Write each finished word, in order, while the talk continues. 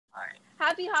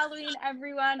Happy Halloween,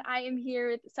 everyone. I am here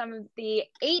with some of the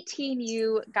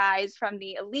 18U guys from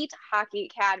the Elite Hockey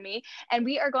Academy, and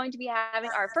we are going to be having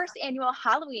our first annual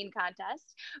Halloween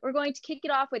contest. We're going to kick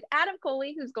it off with Adam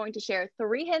Coley, who's going to share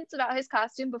 3 hints about his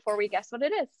costume before we guess what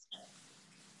it is.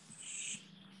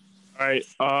 All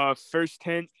right. First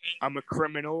hint, I'm a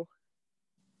criminal.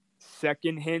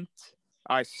 Second hint,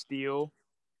 I steal.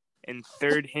 And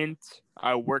third hint,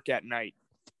 I work at night.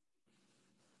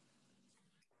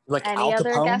 Like Any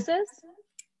other guesses?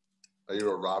 Are you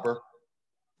a robber?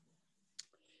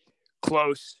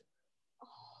 Close.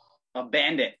 A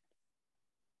bandit.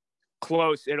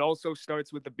 Close. It also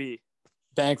starts with a B.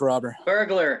 Bank robber.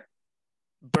 Burglar.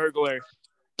 Burglar.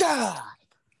 God.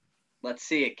 Let's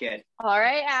see it, kid. All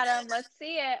right, Adam, let's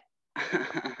see it.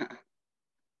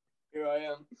 Here I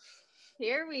am.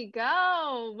 Here we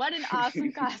go. What an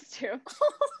awesome costume.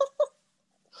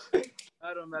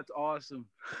 Adam, that's awesome.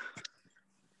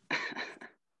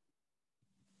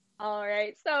 All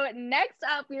right, so next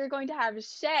up, we are going to have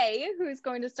Shay, who's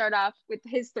going to start off with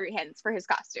his 3 hints for his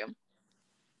costume.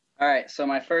 All right, so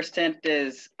my first hint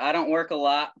is I don't work a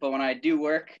lot, but when I do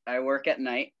work, I work at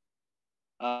night.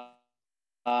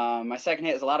 My second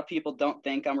hint is a lot of people don't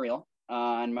think I'm real.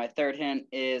 And my third hint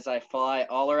is I fly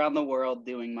all around the world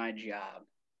doing my job.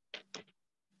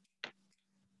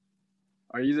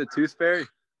 Are you the Tooth Fairy?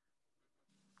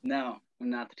 No, I'm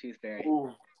not the Tooth Fairy.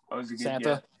 Ooh, that was a good Santa.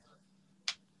 guess.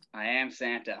 I am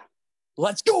Santa.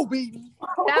 Let's go, baby.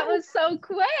 That was so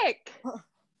quick.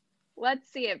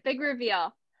 Let's see it. Big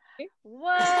reveal.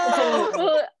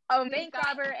 Whoa. Oh, bank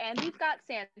robber, and we've got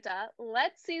Santa.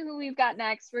 Let's see who we've got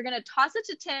next. We're going to toss it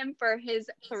to Tim for his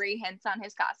 3 hints on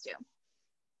his costume.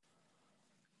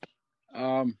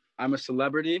 I'm a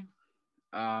celebrity.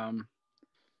 I've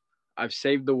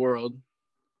saved the world.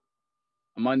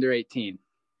 I'm under 18.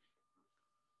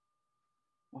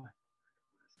 What?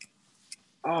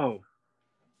 Oh,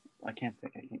 I can't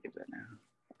give that now.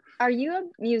 Are you a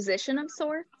musician of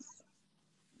sorts?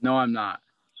 No, I'm not.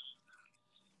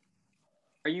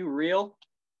 Are you real?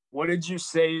 What did you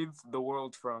save the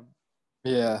world from?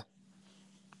 Yeah.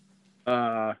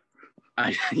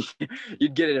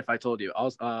 You'd get it if I told you.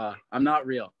 I'm not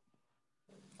real.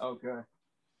 Okay.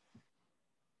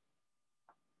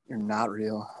 You're not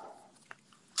real.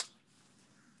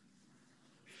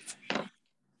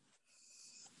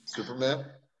 Superman?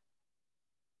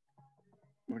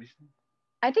 What do you think?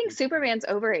 I think Superman's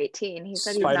over 18. He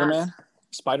said he's not. Spider-Man?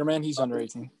 Spider-Man, he's under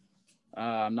 18.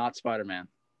 I'm not Spider-Man.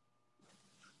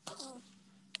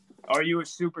 Are you a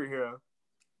superhero?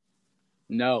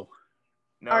 No.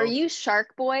 No. Are you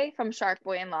Shark Boy from Shark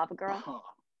Boy and Lava Girl? Oh.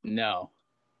 No.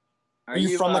 Are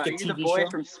you from, like, a are you the TV boy show?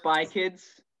 from Spy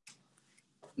Kids?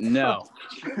 No.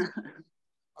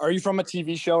 Are you from a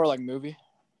TV show or like movie?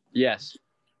 Yes.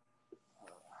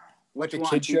 Which a one?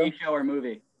 kid TV show or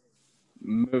movie?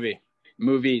 Movies.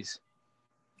 Movies.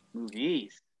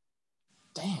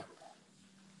 Damn.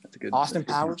 That's a good. Austin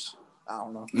that's a good Powers? I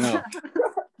don't know. No.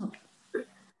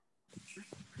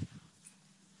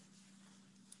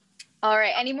 All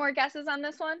right. Any more guesses on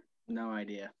this one? No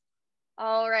idea.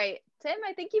 All right. Tim,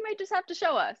 I think you might just have to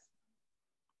show us.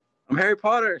 I'm Harry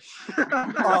Potter.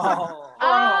 Oh.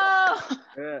 Oh,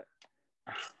 Yeah.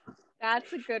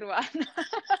 that's a good one.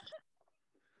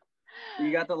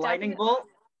 You got the lightning bolt?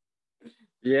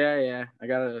 Yeah.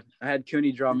 I had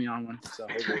Cooney draw me on one. So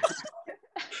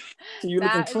You looking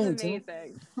That is clean, too.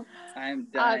 amazing. I am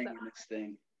dying Awesome. in this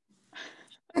thing.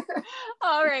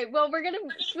 All right. Well, we're going to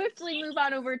swiftly move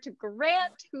on over to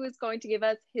Grant, who is going to give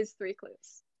us his 3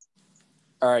 clues.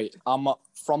 All right. I'm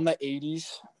from the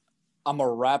 80s. I'm a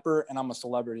rapper and I'm a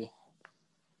celebrity.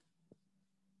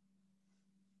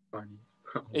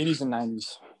 80s and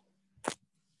 90s.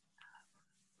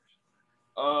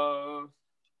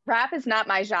 Rap is not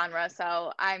my genre,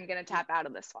 so I'm going to tap out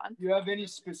of this one. Do you have any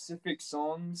specific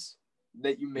songs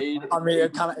that you made? I mean,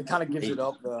 it kind of gives it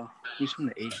up, though. Who's from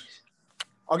the 80s?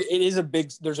 Okay,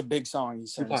 there's a big song he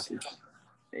says. 80s,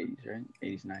 right?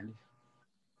 80s, 90s.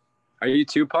 Are you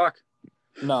Tupac?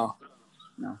 No.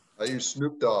 Are you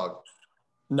Snoop Dogg?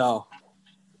 No.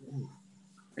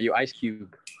 Are you Ice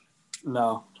Cube?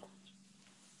 No.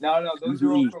 No, those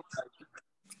are all from like,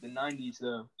 the 90s,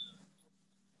 though.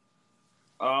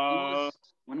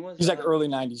 When was He's like early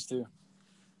 90s, too.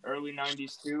 Early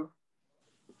 90s, too.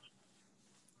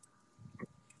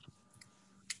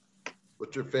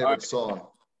 What's your favorite song?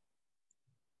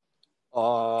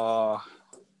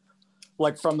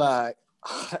 Like from the,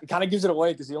 it kind of gives it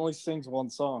away because he only sings one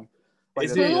song. Like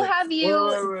Is the- it- Who have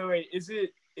you? Wait. Is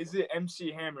it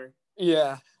MC Hammer?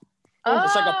 Yeah. Oh.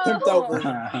 It's like a pimped out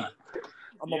version. Are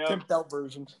I'm Yeah. a pimped out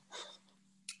version.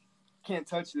 Can't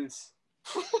touch this.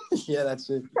 Yeah, that's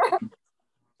it.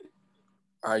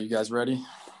 All right, you guys ready?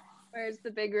 Where's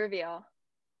the big reveal?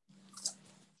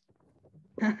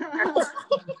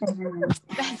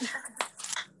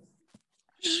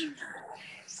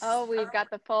 Oh, we've got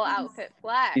the full outfit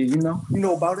flag. You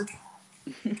know about it.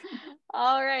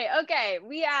 All right. Okay.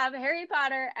 We have Harry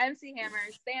Potter, MC Hammer,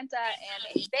 Santa,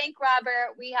 and a bank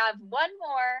robber. We have one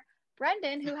more,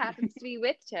 Brendan, who happens to be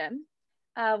with Tim.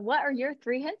 What are your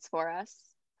 3 hints for us?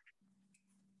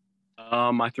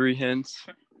 My 3 hints.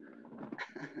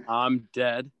 I'm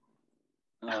dead.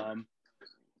 I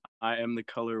am the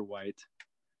color white,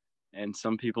 and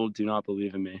some people do not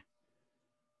believe in me.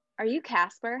 Are you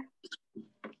Casper?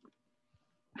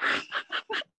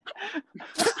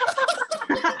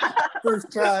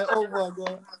 First try. Oh my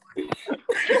god.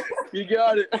 You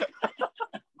got it.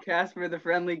 Casper the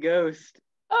Friendly Ghost.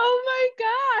 Oh my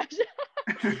gosh.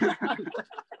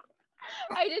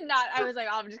 I did not. I was like,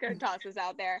 oh, I'm just going to toss this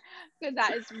out there because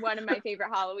that is one of my favorite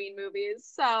Halloween movies.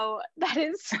 So that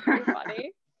is so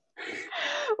funny.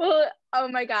 Well, oh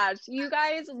my gosh, you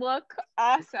guys look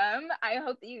awesome. I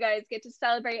hope that you guys get to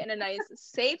celebrate in a nice,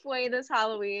 safe way this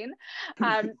Halloween.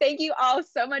 Thank you all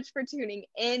so much for tuning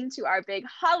in to our big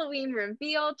Halloween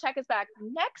reveal. Check us back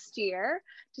next year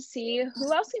to see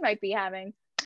who else we might be having.